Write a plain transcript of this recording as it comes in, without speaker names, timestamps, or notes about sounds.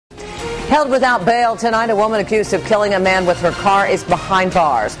Held without bail tonight, a woman accused of killing a man with her car is behind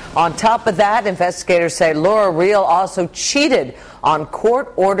bars. On top of that, investigators say Laura Reel also cheated on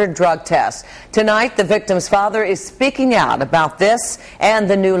court-ordered drug tests. Tonight, the victim's father is speaking out about this and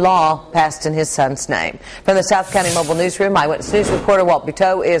the new law passed in his son's name. From the South County Mobile Newsroom, Eyewitness News reporter Walt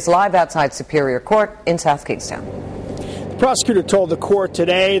Buteau is live outside Superior Court in South Kingstown. The prosecutor told the court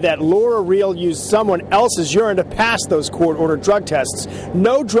today that Laura Reel used someone else's urine to pass those court-ordered drug tests.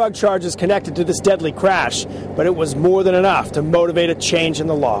 No drug charges connected to this deadly crash, but it was more than enough to motivate a change in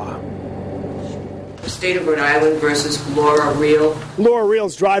the law. State of Rhode Island versus Laura Reel. Laura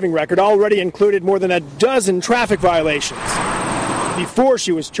Reel's driving record already included more than a dozen traffic violations before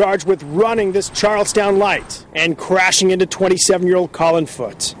she was charged with running this Charlestown light and crashing into 27-year-old Colin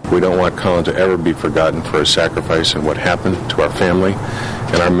Foote. We don't want Colin to ever be forgotten for his sacrifice and what happened to our family,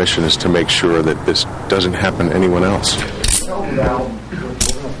 and our mission is to make sure that this doesn't happen to anyone else.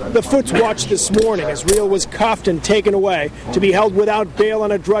 The Footes watched this morning as Reel was cuffed and taken away to be held without bail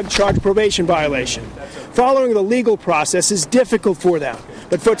on a drug charge probation violation. Following the legal process is difficult for them,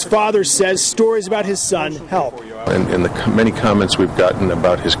 but Foote's father says stories about his son help. And the many comments we've gotten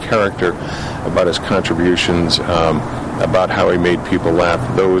about his character, about his contributions, about how he made people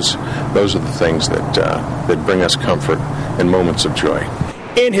laugh, those are the things that bring us comfort and moments of joy.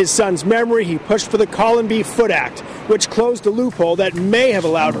 In his son's memory, he pushed for the Colin B. Foote Act, which closed a loophole that may have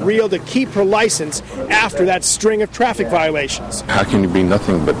allowed Reel to keep her license after that string of traffic violations. How can you be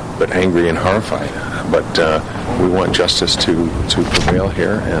nothing but angry and horrified? But we want justice to prevail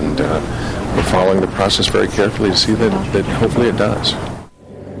here, and we're following the process very carefully to see that hopefully it does.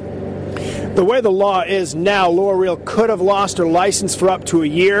 The way the law is now, Laura Reel could have lost her license for up to a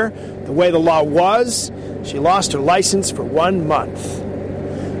year. The way the law was, she lost her license for 1 month.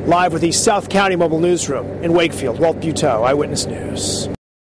 Live with the South County Mobile Newsroom in Wakefield, Walt Buteau, Eyewitness News.